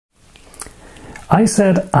I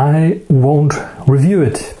said I won't review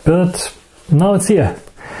it, but now it's here.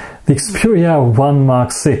 The Xperia 1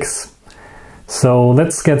 Mark VI. So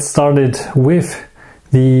let's get started with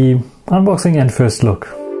the unboxing and first look.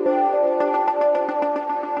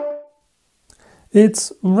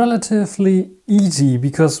 It's relatively easy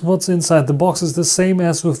because what's inside the box is the same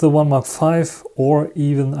as with the 1 Mark V, or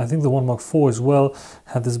even I think the 1 Mark IV as well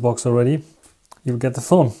had this box already. You get the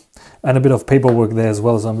phone and a bit of paperwork there as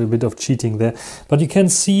well, so a bit of cheating there. But you can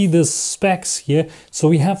see the specs here. So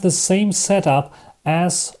we have the same setup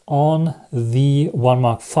as on the 1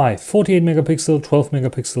 Mark V. 48 megapixel, 12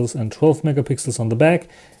 megapixels and 12 megapixels on the back,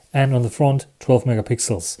 and on the front 12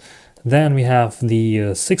 megapixels. Then we have the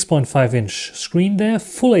 6.5 inch screen there,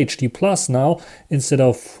 full HD plus now instead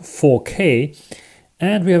of 4K.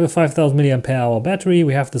 And we have a 5000 mAh battery.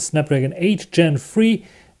 We have the Snapdragon 8 Gen 3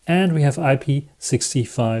 and we have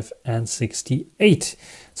IP65 and 68.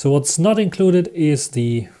 So what's not included is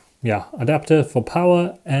the adapter for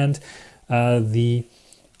power and the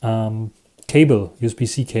cable,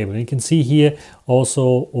 USB-C cable. And you can see here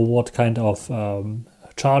also what kind of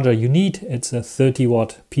charger you need. It's a 30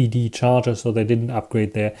 watt PD charger, so they didn't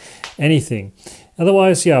upgrade there anything.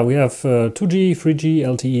 Otherwise, yeah, we have 2G, 3G,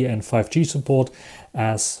 LTE and 5G support,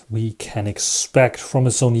 as we can expect from a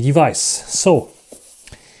Sony device. So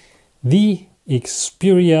the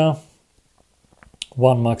Xperia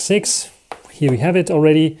 1 Mark VI, here we have it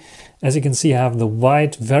already. As you can see, I have the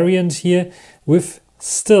white variant here with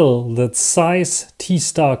still the size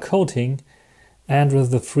T-Star coating and with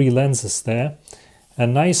the 3 lenses there. A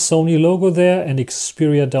nice Sony logo there and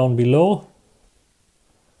Xperia down below.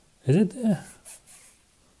 Is it there?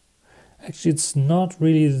 Actually, it's not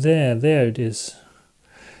really there. There it is.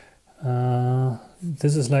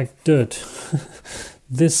 This is like dirt.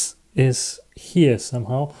 This is here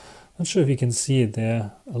somehow. Not sure if you can see it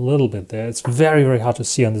there, a little bit there. It's very, very hard to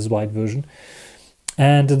see on this white version.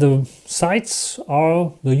 And the sides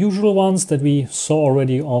are the usual ones that we saw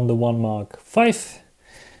already on the 1 Mark V.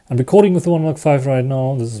 I'm recording with the 1 Mark V right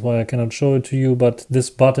now. This is why I cannot show it to you, but this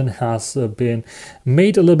button has been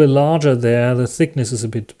made a little bit larger there. The thickness is a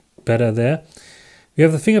bit better there. We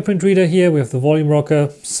have the fingerprint reader here. We have the volume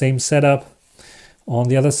rocker, same setup. On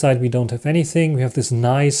the other side, we don't have anything. We have this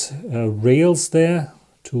nice rails there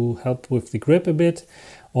to help with the grip a bit.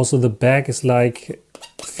 Also, the back is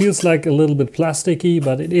feels like a little bit plasticky,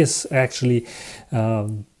 but it is actually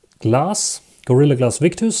glass, Gorilla Glass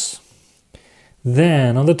Victus.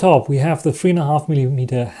 Then on the top, we have the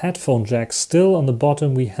 3.5mm headphone jack. Still on the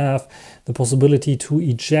bottom, we have the possibility to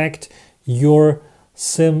eject your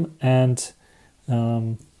SIM and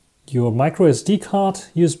your micro SD card,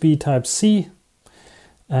 USB Type-C.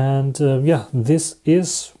 And yeah, this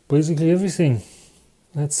is basically everything.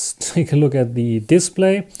 Let's take a look at the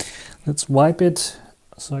display. Let's wipe it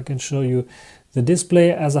so I can show you the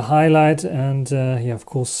display as a highlight. And yeah, of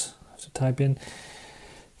course, I have to type in.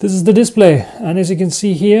 This is the display. And as you can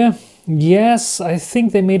see here, yes, I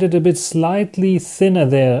think they made it a bit slightly thinner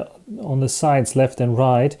there on the sides, left and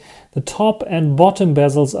right. The top and bottom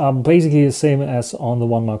bezels are basically the same as on the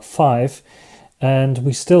 1 Mark V. And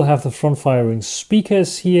we still have the front-firing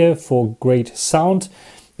speakers here for great sound.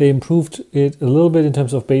 They improved it a little bit in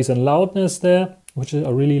terms of bass and loudness there, which I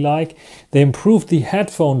really like. They improved the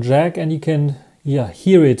headphone jack, and you can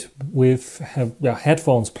hear it with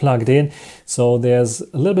headphones plugged in. So there's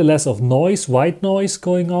a little bit less of noise, white noise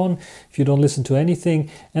going on if you don't listen to anything.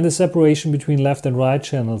 And the separation between left and right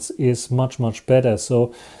channels is much, much better.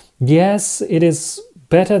 So yes, it is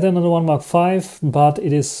better than on the 1 Mark V, but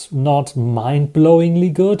it is not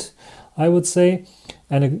mind-blowingly good, I would say.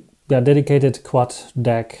 And a dedicated quad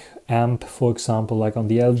DAC amp, for example, like on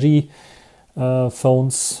the LG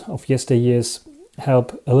phones of yesteryears,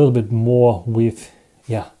 help a little bit more with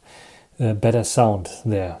better sound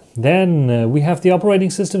there. Then we have the operating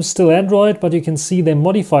system, still Android, but you can see they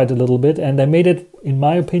modified a little bit and they made it, in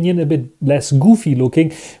my opinion, a bit less goofy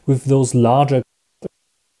looking with those larger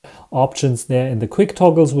options there in the quick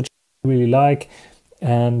toggles, which I really like.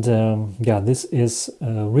 And yeah, this is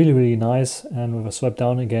really, really nice. And if I swipe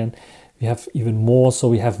down again, we have even more. So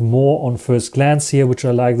we have more on first glance here, which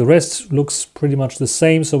I like. The rest looks pretty much the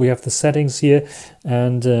same. So we have the settings here,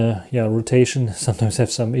 and yeah, rotation sometimes have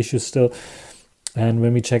some issues still. And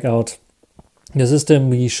when we check out the system,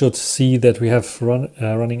 we should see that we have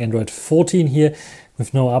running Android 14 here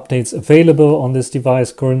with no updates available on this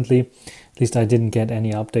device currently. At least I didn't get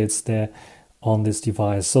any updates there on this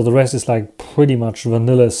device. So the rest is like pretty much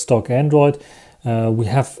vanilla stock Android. We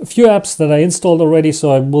have a few apps that I installed already,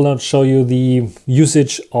 so I will not show you the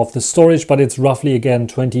usage of the storage, but it's roughly again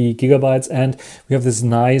 20 gigabytes, and we have this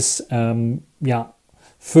nice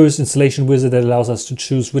first installation wizard that allows us to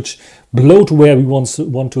choose which bloatware we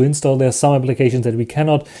want to install. There are some applications that we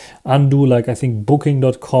cannot undo, like I think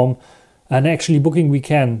booking.com, and actually Booking we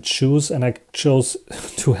can choose, and I chose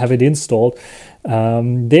to have it installed.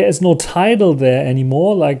 There is no Tidal there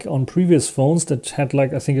anymore, like on previous phones that had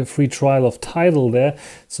like I think a free trial of Tidal there.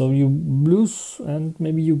 So you lose and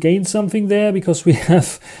maybe you gain something there, because we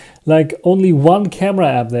have like only one camera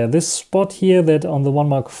app there. This spot here that on the One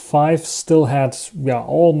Mark 5 still had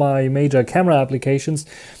all my major camera applications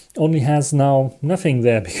only has now nothing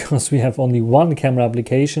there, because we have only one camera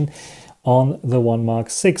application on the One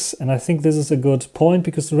Mark 6. And I think this is a good point,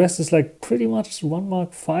 because the rest is like pretty much One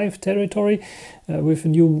Mark 5 territory with a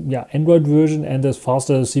new Android version and a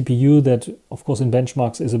faster CPU that of course in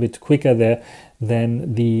benchmarks is a bit quicker there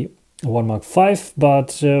than the One Mark 5. But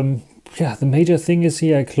the major thing is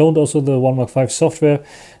here I cloned also the One Mark 5 software,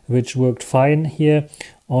 which worked fine here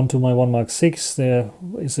onto my One Mark 6. There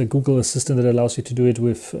is a Google Assistant that allows you to do it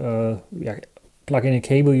with plug in a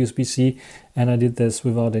cable USB-C, and I did this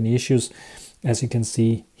without any issues, as you can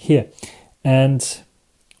see here. And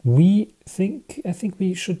I think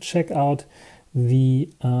we should check out the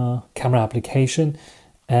camera application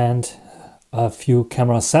and a few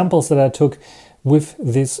camera samples that I took with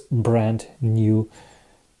this brand new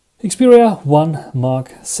Xperia One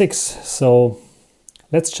Mark 6. So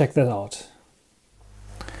let's check that out.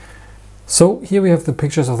 So here we have the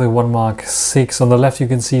pictures of the One Mark 6. On the left you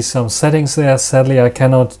can see some settings there. Sadly I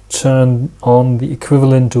cannot turn on the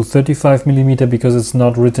equivalent to 35mm because it's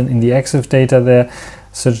not written in the EXIF data there.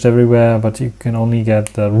 Searched everywhere, but you can only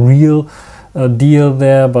get the real deal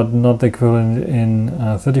there, but not the equivalent in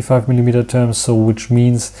 35mm terms. So which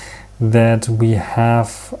means that we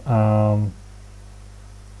have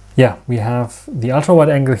we have the ultra wide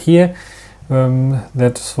angle here.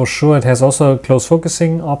 That's for sure. It has also a close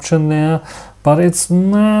focusing option there, but it's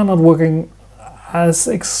not working as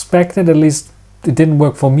expected. At least it didn't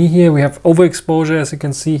work for me here. We have overexposure, as you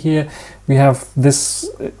can see here. We have this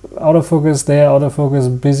autofocus there, autofocus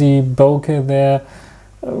busy bokeh there.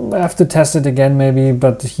 I have to test it again maybe,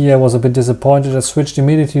 but here I was a bit disappointed. I switched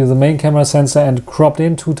immediately to the main camera sensor and cropped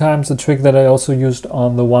in 2 times, the trick that I also used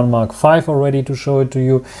on the One Mark 5 already to show it to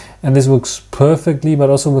you. And this works perfectly,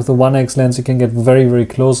 but also with the 1x lens you can get very, very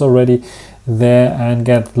close already there and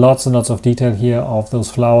get lots and lots of detail here of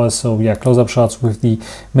those flowers. So yeah, close-up shots with the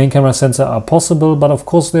main camera sensor are possible, but of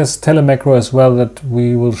course there's telemacro as well that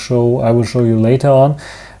I will show you later on.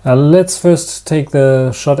 Let's first take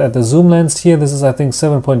the shot at the zoom lens here. This is I think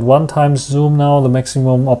 7.1 times zoom now, the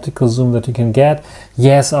maximum optical zoom that you can get.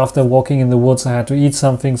 Yes, after walking in the woods I had to eat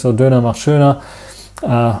something, so Döner macht schöner.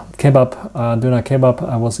 Döner kebab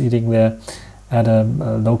I was eating there at a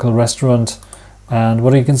local restaurant. And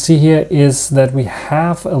what you can see here is that we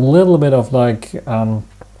have a little bit of like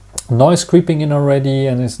noise creeping in already,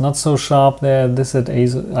 and it's not so sharp there. This at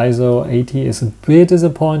ISO 80 is a bit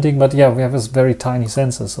disappointing, but yeah, we have this very tiny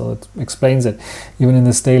sensor, so it explains it. Even in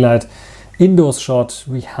this daylight indoors shot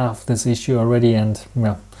we have this issue already, and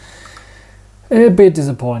yeah, a bit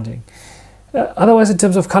disappointing. Otherwise, in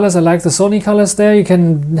terms of colors, I like the Sony colors there. You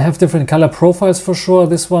can have different color profiles for sure.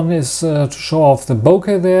 This one is to show off the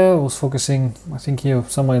bokeh there. I was focusing I think here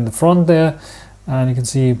somewhere in the front there. And you can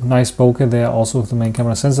see nice bokeh there also with the main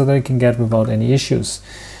camera sensor that you can get without any issues.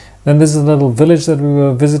 Then this is a little village that we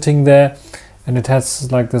were visiting there, and it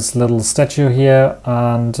has like this little statue here,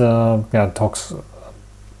 and it talks,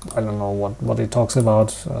 I don't know what it talks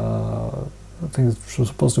about. I think it's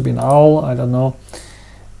supposed to be an owl, I don't know.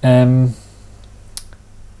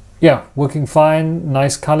 Yeah, working fine,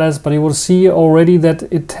 nice colors, but you will see already that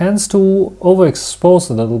it tends to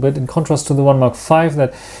overexpose a little bit, in contrast to the One Mark 5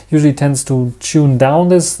 that usually tends to tune down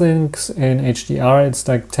these things. In HDR it's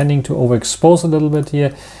like tending to overexpose a little bit here.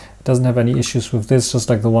 It doesn't have any issues with this,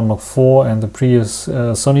 just like the One Mark 4 and the previous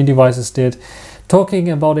Sony devices did. Talking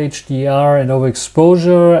about HDR and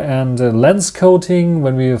overexposure and lens coating,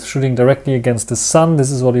 when we are shooting directly against the sun,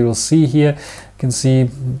 this is what you will see here. You can see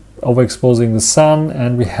overexposing the sun,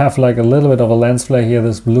 and we have like a little bit of a lens flare here.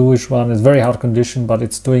 This bluish one is very hard condition, but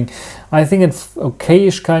it's doing, I think, an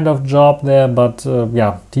okayish kind of job there. But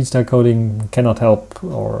yeah, T-star coating cannot help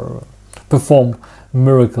or perform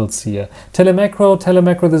miracles here. Telemacro,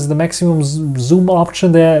 this is the maximum zoom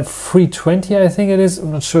option there, 320 I think it is.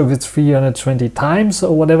 I'm not sure if it's 320 times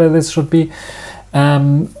or whatever this should be.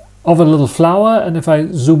 of a little flower, and if I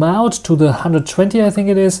zoom out to the 120, I think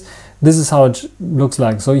it is, this is how it looks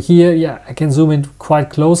like. So here, yeah, I can zoom in quite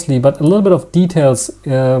closely, but a little bit of details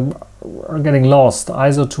are getting lost.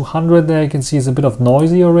 ISO 200 there, you can see, is a bit of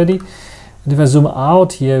noisy already. And if I zoom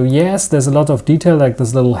out here, yes, there's a lot of detail, like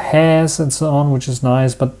this little hairs and so on, which is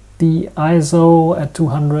nice, but the ISO at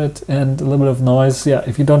 200 and a little bit of noise, yeah,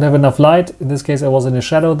 if you don't have enough light, in this case I was in a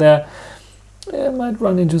shadow there, I might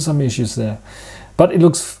run into some issues there. But it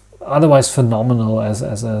looks otherwise phenomenal as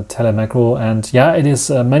a telemacro, and yeah, it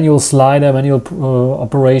is a manual slider, manual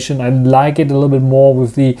operation. I like it a little bit more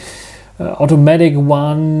with the automatic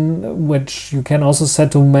one, which you can also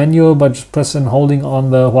set to manual by just pressing and holding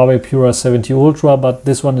on the Huawei Pura 70 Ultra, but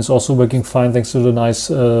this one is also working fine thanks to the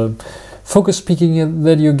nice focus peaking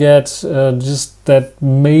that you get. Just that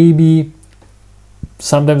maybe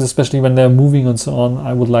sometimes, especially when they're moving and so on,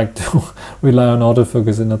 I would like to rely on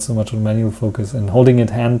autofocus and not so much on manual focus, and holding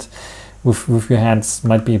it with your hands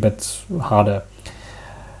might be a bit harder.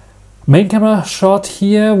 Main camera shot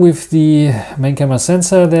here with the main camera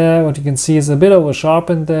sensor there. What you can see is a bit over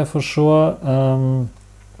sharpened there for sure.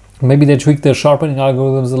 Maybe they tweaked their sharpening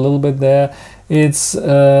algorithms a little bit there. It's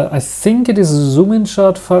I think it is a zoom in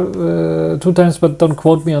shot for, 2 times, but don't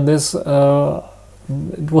quote me on this. It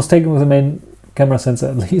was taken with the main camera sensor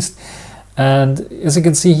at least, and as you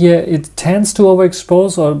can see here, it tends to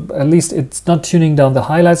overexpose, or at least it's not tuning down the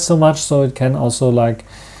highlights so much, so it can also like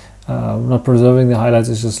not preserving the highlights.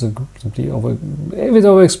 It's just simply if it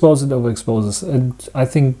overexposes, it overexposes. And I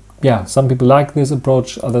think, yeah, some people like this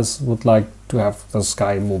approach, others would like to have the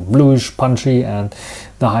sky more bluish, punchy, and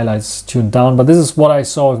the highlights tuned down. But this is what I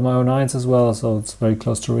saw with my 09s as well, so it's very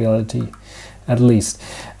close to reality, at least.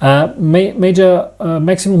 Major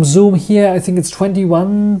maximum zoom here, I think it's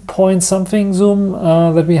 21 point something zoom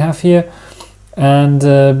that we have here. And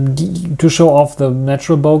to show off the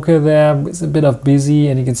natural bokeh there, it's a bit of busy,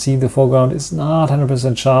 and you can see the foreground is not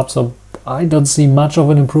 100% sharp, so I don't see much of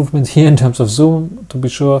an improvement here in terms of zoom, to be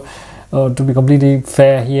sure. To be completely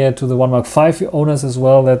fair here to the 1 Mark V owners as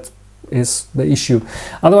well, that is the issue.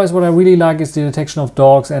 Otherwise, what I really like is the detection of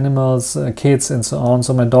dogs, animals, kids, and so on.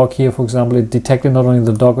 So my dog here, for example, it detected not only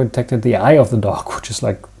the dog, it detected the eye of the dog, which is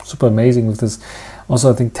like super amazing with this.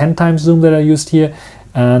 Also, I think 10 times zoom that I used here.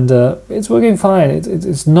 And it's working fine.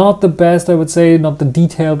 It's not the best, I would say, not the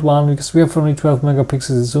detailed one, because we have only 12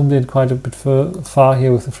 megapixels. It zoomed in quite a bit far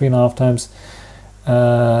here with the 3.5 times.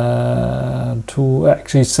 To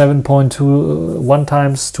actually 7.21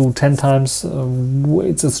 times to 10 times.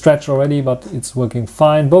 It's a stretch already, but it's working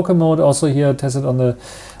fine. Bokeh mode also here tested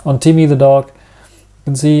on Timmy the dog. You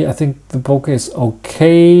can see, I think the bokeh is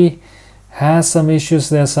okay. Has some issues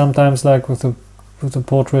there sometimes, like with the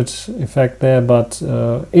portrait effect there, but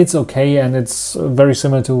it's okay, and it's very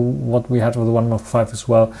similar to what we had with the 1 Mark V as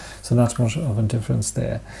well, so not much of a difference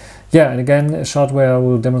there. Yeah, and again, a shot where I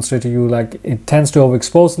will demonstrate to you, like, it tends to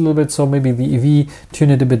overexpose a little bit, so maybe the EV,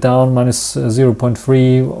 tune it a bit down, minus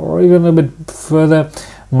 0.3 or even a bit further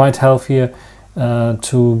might help here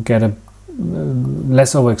to get a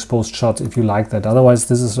less overexposed shot if you like that. Otherwise,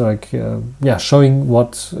 this is like yeah, showing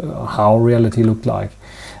how reality looked like.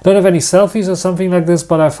 Don't have any selfies or something like this,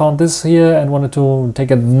 but I found this here and wanted to take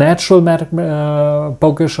a natural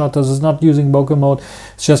bokeh shot. This is not using bokeh mode,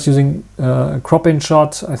 it's just using a crop in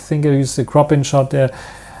shot. I think I used the crop in shot there.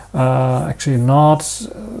 Actually not,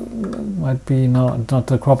 might be not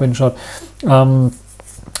the crop in shot.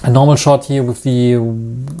 A normal shot here with the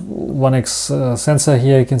 1x sensor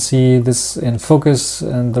here. You can see this in focus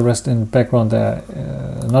and the rest in background there,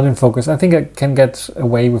 not in focus. I think I can get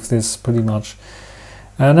away with this pretty much.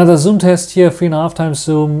 Another zoom test here, 3.5 times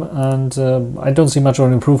zoom, and I don't see much of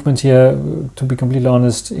an improvement here, to be completely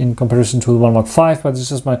honest, in comparison to the 1 Mark V, but it's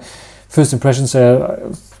just my first impressions there.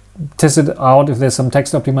 Tested out if there's some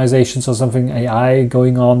text optimizations or something AI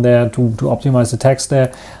going on there to optimize the text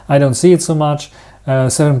there. I don't see it so much.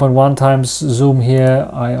 7.1 times zoom here,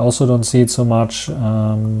 I also don't see it so much.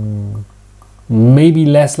 Maybe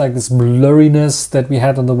less like this blurriness that we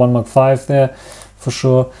had on the 1 Mark V there, for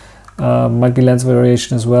sure. Might be lens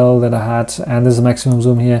variation as well that I had, and there's a maximum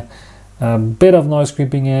zoom here. A bit of noise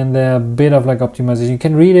creeping in there, a bit of like optimization. You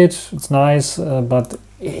can read it, it's nice, but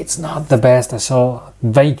it's not the best. I saw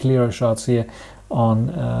way clearer shots here on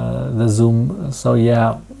the zoom. So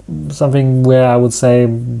yeah, something where I would say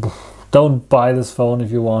don't buy this phone if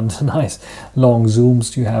you want nice long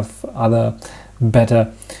zooms. You have other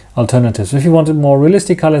better alternatives. If you wanted more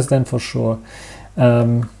realistic colors, then for sure.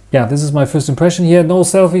 Yeah, this is my first impression here. No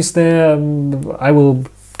selfies there. I will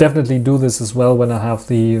definitely do this as well when I have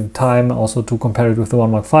the time also to compare it with the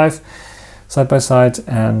 1 Mark V side by side.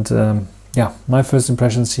 And yeah, my first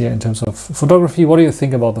impressions here in terms of photography. What do you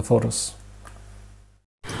think about the photos?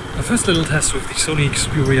 The first little test with the Sony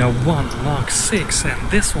Xperia 1 Mark 6,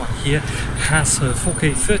 and this one here has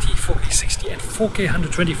 4K 30, 4K 60 and 4K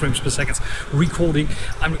 120 frames per second recording.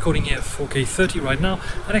 I'm recording here 4K 30 right now,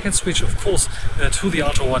 and I can switch of course to the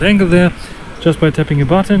ultra wide angle there just by tapping a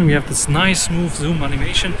button. We have this nice smooth zoom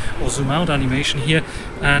animation or zoom out animation here,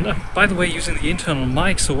 and by the way, using the internal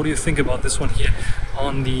mic. So what do you think about this one here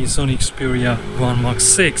on the Sony Xperia 1 Mark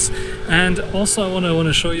 6? And also what I want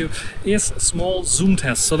to show you is a small zoom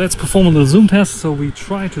test. So let's perform a little zoom test. So we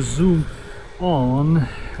try to zoom on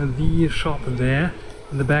the shop there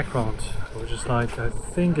in the background, which is like, I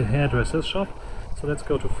think, a hairdresser's shop. So let's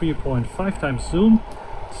go to 3.5 times zoom,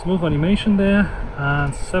 smooth animation there,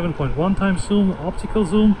 and 7.1 times zoom, optical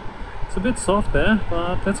zoom. It's a bit soft there,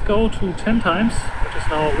 but let's go to 10 times, which is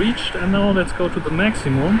now reached, and now let's go to the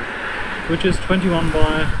maximum, which is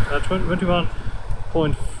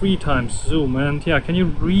 21.3 times zoom. And yeah, can you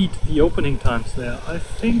read the opening times there? I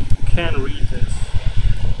think you can read this.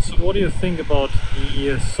 So what do you think about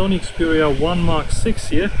the Sony Xperia 1 Mark 6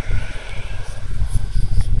 here?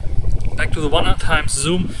 Back to the 1 times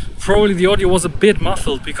zoom. Probably the audio was a bit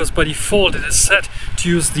muffled because by default it is set to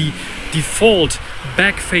use the default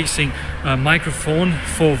back-facing microphone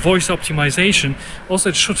for voice optimization. Also,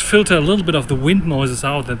 it should filter a little bit of the wind noises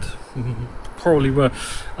out that probably were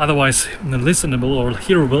otherwise listenable or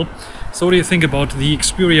hearable. So what do you think about the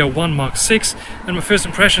Xperia 1 Mark 6 and my first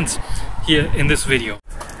impressions here in this video?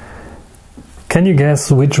 Can you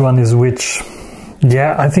guess which one is which?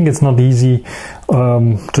 Yeah, I think it's not easy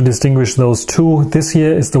to distinguish those two. This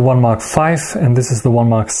here is the 1 Mark 5 and this is the 1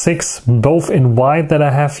 Mark 6, both in white that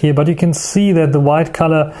I have here, but you can see that the white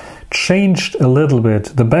color changed a little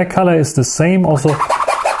bit. The back color is the same, also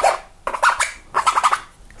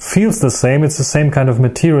feels the same, it's the same kind of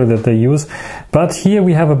material that they use, but here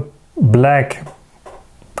we have a black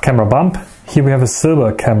camera bump, here we have a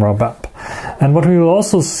silver camera bump. And what we will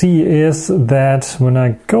also see is that when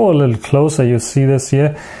I go a little closer, you see this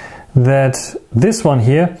here, that this one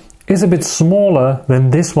here is a bit smaller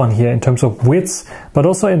than this one here in terms of width, but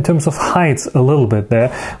also in terms of height a little bit there.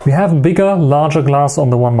 We have a bigger, larger glass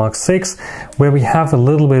on the 1 Mark 6, where we have a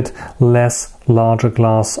little bit less larger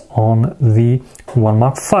glass on the 1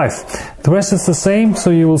 Mark 5. The rest is the same,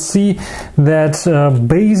 so you will see that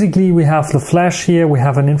basically we have the flash here, we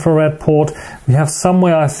have an infrared port, we have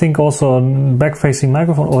somewhere I think also a back-facing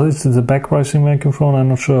microphone, or is it a back-facing microphone? I'm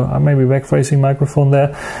not sure, maybe back-facing microphone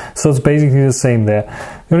there. So it's basically the same there.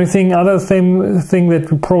 The only other thing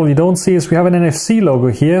that we probably don't see is we have an NFC logo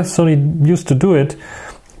here. Sony used to do it,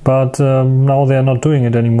 but now they're not doing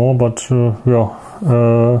it anymore, but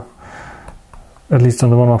at least on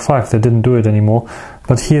the 1 Mark 5 they didn't do it anymore,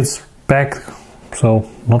 but here it's back, so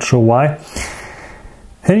not sure why.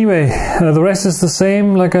 Anyway, the rest is the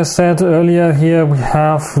same. Like I said earlier, here we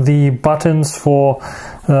have the buttons for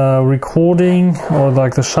recording, or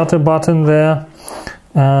like the shutter button there,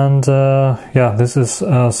 and yeah, this is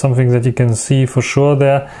something that you can see for sure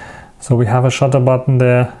there. So we have a shutter button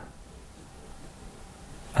there,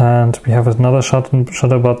 and we have another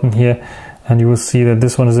shutter button here, and you will see that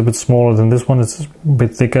this one is a bit smaller than this one, it's a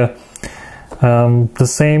bit thicker. The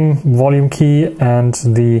same volume key and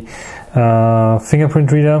the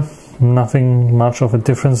fingerprint reader, nothing much of a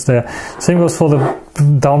difference there. Same goes for the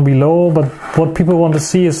down below, but what people want to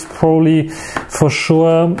see is probably for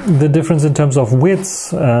sure the difference in terms of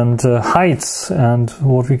widths and heights. And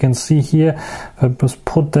what we can see here, if I just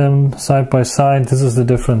put them side by side, this is the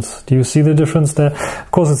difference. Do you see the difference there?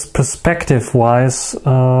 Of course, it's perspective wise.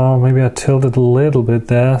 Maybe I tilted a little bit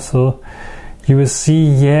there, so you will see,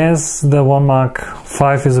 yes, the 1 Mark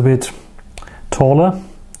 5 is a bit taller,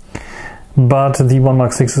 but the 1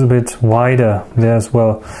 Mark 6 is a bit wider there as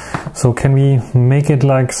well. So can we make it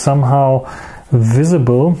like somehow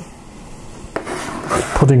visible,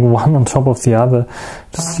 putting one on top of the other,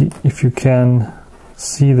 to see if you can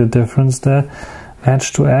see the difference there,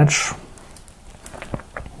 edge to edge.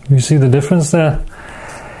 You see the difference there?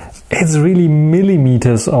 It's really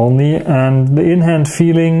millimeters only, and the in-hand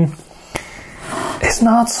feeling is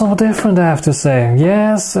not so different, I have to say.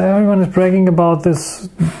 Yes, everyone is bragging about this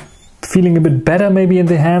feeling a bit better maybe in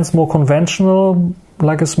the hands, more conventional,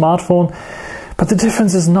 like a smartphone, but the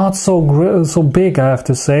difference is not so big, I have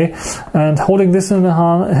to say. And holding this in the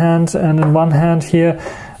hand and in one hand here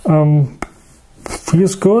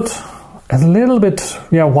feels good. A little bit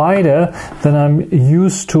wider than I'm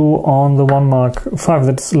used to on the 1 Mark 5.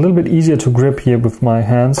 That's a little bit easier to grip here with my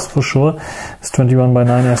hands for sure. It's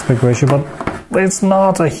 21:9 aspect ratio, but it's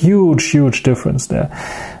not a huge difference there.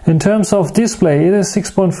 In terms of display, it is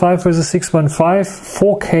 6.5 versus 6.5,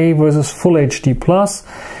 4K versus Full HD Plus.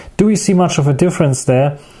 Do we see much of a difference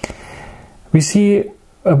there? We see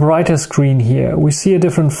a brighter screen here. We see a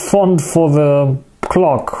different font for the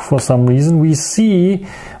clock for some reason. We see,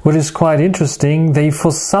 what is quite interesting, they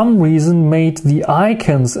for some reason made the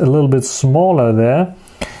icons a little bit smaller there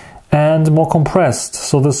and more compressed.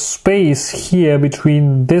 So the space here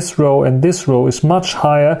between this row and this row is much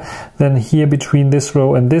higher than here between this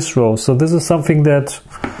row and this row. So this is something that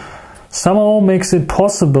somehow makes it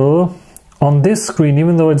possible on this screen,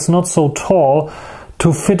 even though it's not so tall,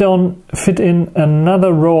 to fit in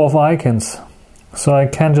another row of icons. So I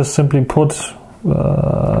can just simply put,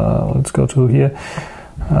 let's go to here,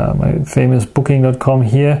 my famous booking.com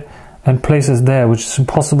here, and place it there, which is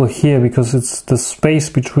impossible here because it's the space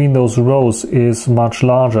between those rows is much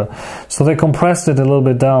larger. So they compressed it a little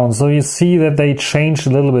bit down. So you see that they changed a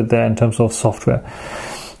little bit there in terms of software.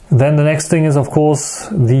 Then the next thing is, of course,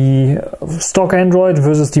 the stock Android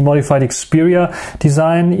versus the modified Xperia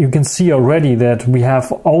design. You can see already that we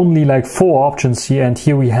have only like 4 options here, and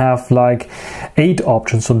here we have like 8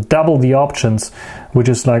 options, so double the options, which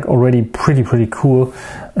is like already pretty cool.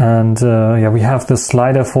 And yeah, we have the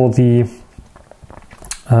slider for the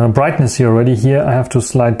brightness here already. Here I have to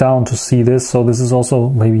slide down to see this, so this is also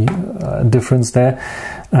maybe a difference there.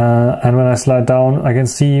 And when I slide down, I can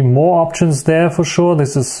see more options there for sure.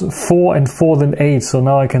 This is 4 and 4 than 8, so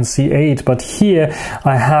now I can see 8. But here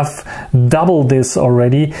I have double this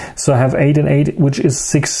already, so I have 8 and 8, which is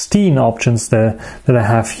 16 options there that I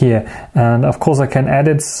have here. And of course I can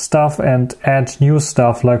edit stuff and add new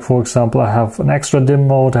stuff, like for example I have an extra dim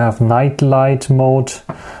mode, I have night light mode,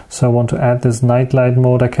 so I want to add this night light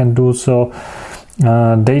mode, I can do so.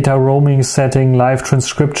 Data roaming setting, live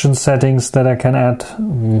transcription settings that I can add,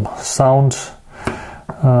 sound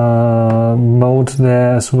mode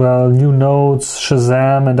there as well, new notes,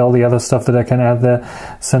 Shazam, and all the other stuff that I can add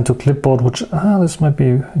there. Send to clipboard, which this might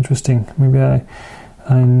be interesting. Maybe I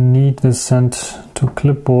need this sent to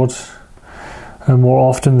clipboard more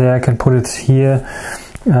often there. I can put it here.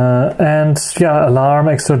 And yeah, alarm,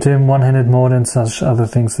 extra dim, one-handed mode, and such other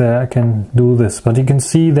things there. I can do this, but you can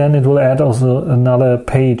see then it will add also another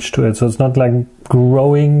page to it, so it's not like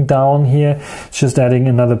growing down here, it's just adding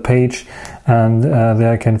another page, and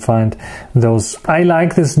there I can find those. I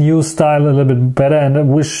like this new style a little bit better, and I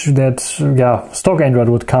wish that yeah, stock Android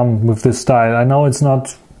would come with this style. I know it's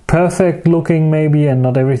not perfect looking maybe, and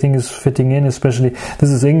not everything is fitting in, especially this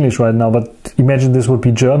is English right now, but imagine this would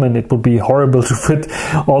be German. It would be horrible to fit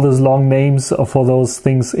all those long names for those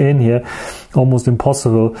things in here, almost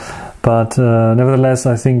impossible. But nevertheless,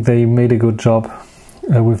 I think they made a good job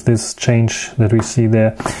with this change that we see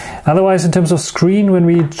there. Otherwise, in terms of screen, when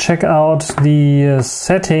we check out the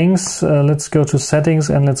settings, let's go to settings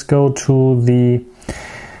and let's go to the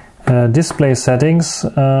display settings.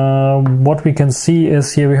 What we can see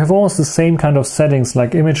is here we have almost the same kind of settings,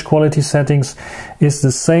 like image quality settings is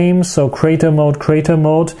the same. So crater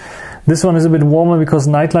mode. This one is a bit warmer because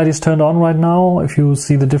nightlight is turned on right now. If you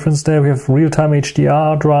see the difference there, we have real-time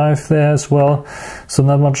HDR drive there as well, so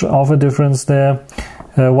not much of a difference there.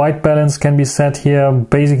 White balance can be set here,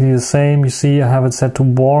 basically the same. You see I have it set to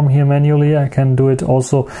warm here manually. I can do it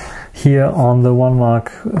also here on the 1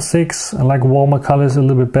 Mark 6. I like warmer colors a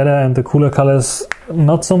little bit better, and the cooler colors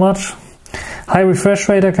not so much. High refresh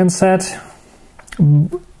rate I can set.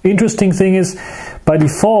 Interesting thing is, by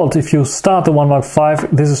default, if you start the 1 Mark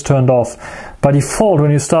 5, this is turned off. By default,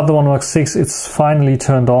 when you start the 1 Mark 6, it's finally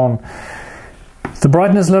turned on. The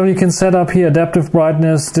brightness level you can set up here, adaptive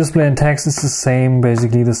brightness, display and text is the same,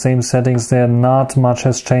 basically the same settings there. Not much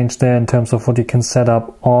has changed there in terms of what you can set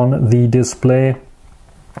up on the display.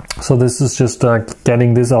 So this is just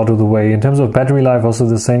getting this out of the way. In terms of battery life, also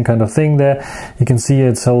the same kind of thing there. You can see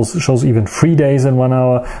it shows even 3 days in 1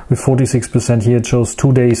 hour with 46%. Here it shows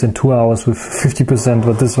 2 days and 2 hours with 50%,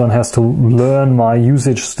 but this one has to learn my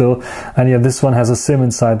usage still. And yeah, this one has a SIM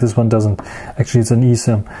inside, this one doesn't. Actually, it's an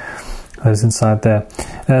eSIM that is inside there.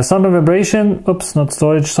 Sound and vibration, oops, not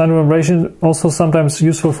storage. Sound and vibration also sometimes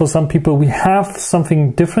useful for some people. We have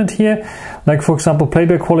something different here, like for example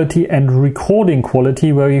playback quality and recording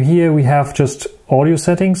quality, where here we have just audio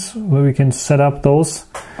settings where we can set up those.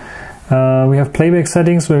 We have playback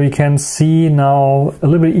settings where we can see now a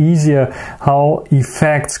little bit easier how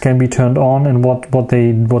effects can be turned on and what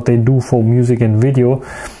they do for music and video.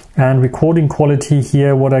 And recording quality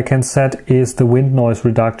here, what I can set is the wind noise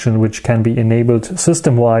reduction, which can be enabled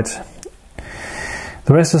system-wide.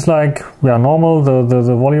 The rest is like, yeah, normal, the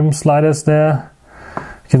volume sliders there.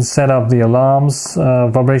 You can set up the alarms,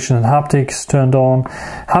 vibration and haptics turned on,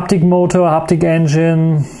 haptic motor, haptic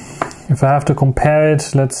engine. If I have to compare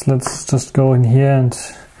it, let's just go in here and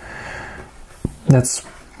let's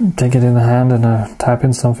take it in the hand and type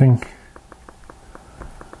in something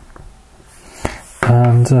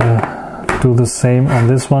and do the same on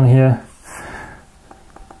this one here.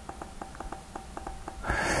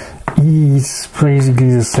 It's basically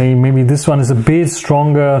the same. Maybe this one is a bit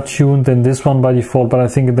stronger tuned than this one by default, but I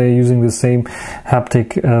think they're using the same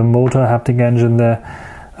haptic motor, haptic engine there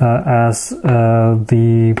as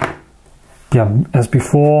as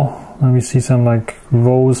before. Let me see some like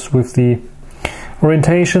rows with the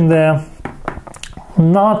orientation there.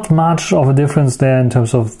 Not much of a difference there in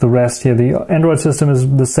terms of the rest here. The Android system is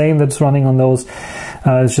the same that's running on those.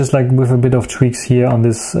 It's just like with a bit of tweaks here on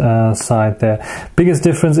this side there. Biggest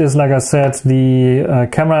difference is, like I said, the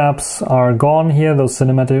camera apps are gone here. Those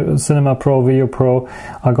Cinema Pro, Video Pro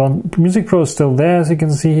are gone. Music Pro is still there, as you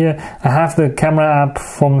can see here. I have the camera app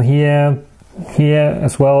from here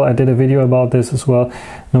as well. I did a video about this as well.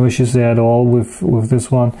 No issues there at all with this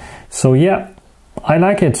one. So yeah, I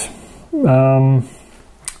like it.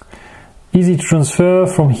 Easy to transfer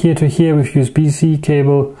from here to here with USB-C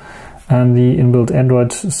cable and the inbuilt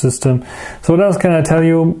Android system. So what else can I tell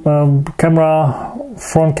you?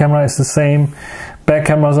 Front camera is the same, back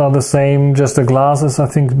cameras are the same, just the glass is I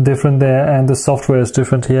think different there and the software is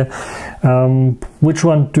different here. Which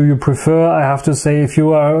one do you prefer? I have to say, if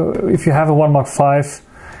you have a 1 Mark V,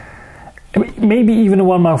 maybe even a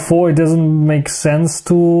 1 Mark IV, it doesn't make sense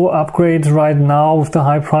to upgrade right now with the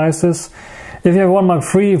high prices. If you have 1 Mark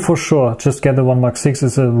III, for sure, just get the 1 Mark VI.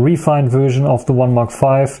 It's a refined version of the 1 Mark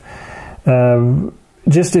V.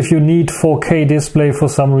 Just if you need 4K display for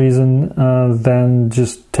some reason, then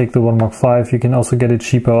just take the 1 Mark V. You can also get it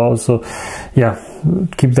cheaper also. Yeah,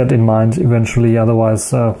 keep that in mind eventually.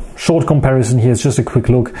 Otherwise, short comparison here is just a quick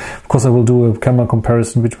look. Of course, I will do a camera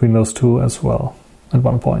comparison between those two as well at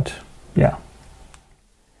one point. Yeah.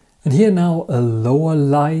 And here now a lower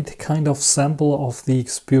light kind of sample of the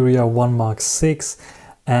Xperia 1 Mark VI,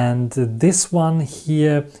 and this one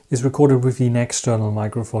here is recorded with an external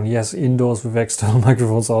microphone. Yes, indoors with external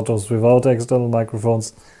microphones, outdoors without external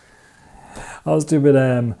microphones. How stupid I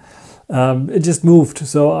am. It just moved,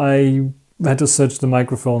 so I had to search the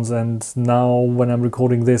microphones, and now when I'm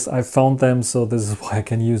recording this I found them, so this is why I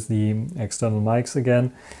can use the external mics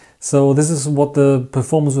again. So this is what the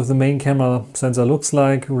performance with the main camera sensor looks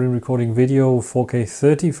like. We're recording video 4K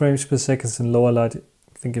 30 frames per second in lower light.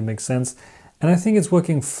 I think it makes sense. And I think it's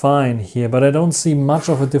working fine here, but I don't see much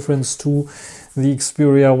of a difference to the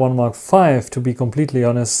Xperia 1 Mark V, to be completely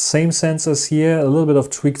honest. Same sensors here, a little bit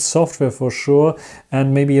of tweaked software for sure,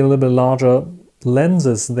 and maybe a little bit larger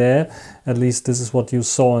lenses there. At least this is what you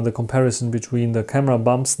saw in the comparison between the camera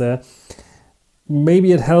bumps there.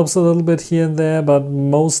 Maybe it helps a little bit here and there, but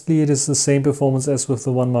mostly it is the same performance as with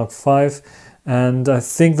the 1 Mark V. And I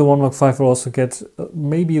think the 1 Mark V will also get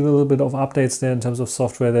maybe a little bit of updates there in terms of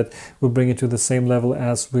software that will bring it to the same level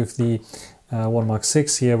as with the 1 Mark VI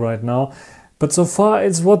here right now. But so far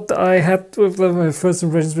it's what I had with my first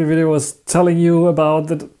impressions video was telling you about,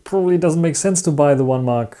 that it probably doesn't make sense to buy the 1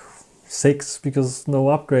 Mark VI because no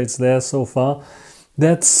upgrades there so far.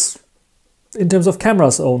 That's in terms of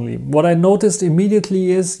cameras only. What I noticed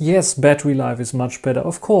immediately is, yes, battery life is much better.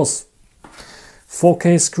 Of course,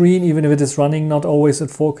 4K screen, even if it is running not always at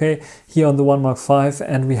 4K here on the 1 Mark V,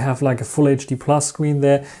 and we have like a full HD plus screen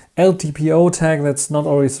there. LTPO tag that's not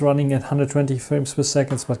always running at 120 frames per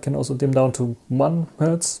second, but can also dim down to 1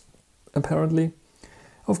 Hertz apparently.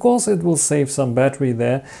 Of course, it will save some battery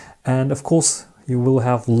there, and of course you will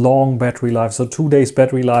have long battery life. So 2 days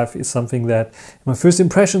battery life is something that, my first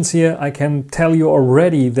impressions here, I can tell you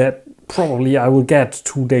already that probably I will get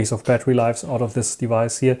 2 days of battery life out of this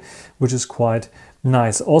device here, which is quite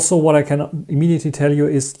nice. Also, what I can immediately tell you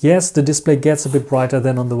is, yes, the display gets a bit brighter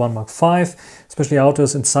than on the 1 Mark V, especially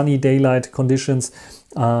outdoors in sunny daylight conditions.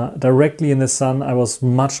 Directly in the sun, I was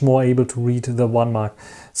much more able to read the 1 Mark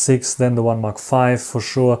VI than the 1 Mark V for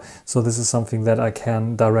sure. So this is something that I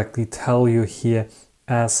can directly tell you here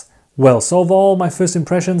as well. So overall, my first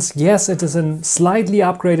impressions, yes, it is a slightly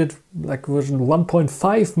upgraded, like version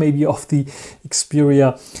 1.5 maybe of the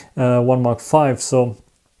Xperia 1 Mark V. So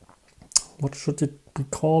what should it be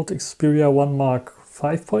called? Xperia 1 Mark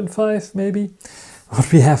 5.5 maybe?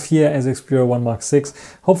 What we have here as Xperia 1 Mark VI.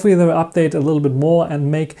 Hopefully they will update a little bit more and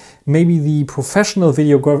make maybe the professional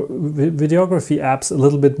videography apps a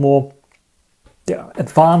little bit more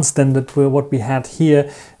advanced than what we had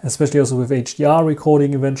here, especially also with HDR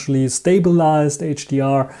recording, eventually stabilized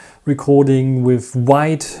HDR recording with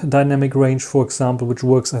wide dynamic range, for example, which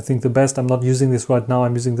works, I think, the best. I'm not using this right now.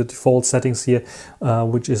 I'm using the default settings here,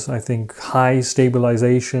 which is, I think, high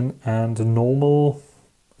stabilization and normal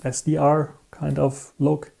SDR kind of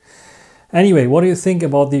look. Anyway, what do you think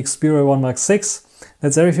about the Xperia 1 Mark 6?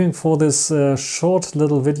 That's everything for this short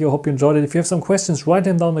little video. Hope you enjoyed it. If you have some questions, write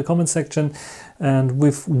them down in the comment section. And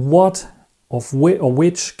with which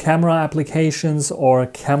camera applications or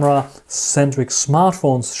camera-centric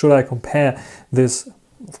smartphones should I compare this?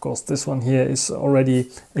 Of course, this one here is already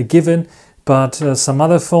a given, but some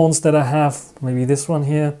other phones that I have, maybe this one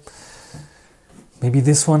here, maybe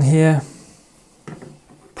this one here,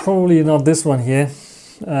 probably not this one here.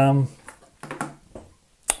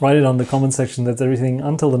 Write it on the comment section. That's everything.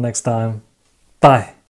 Until the next time. Bye.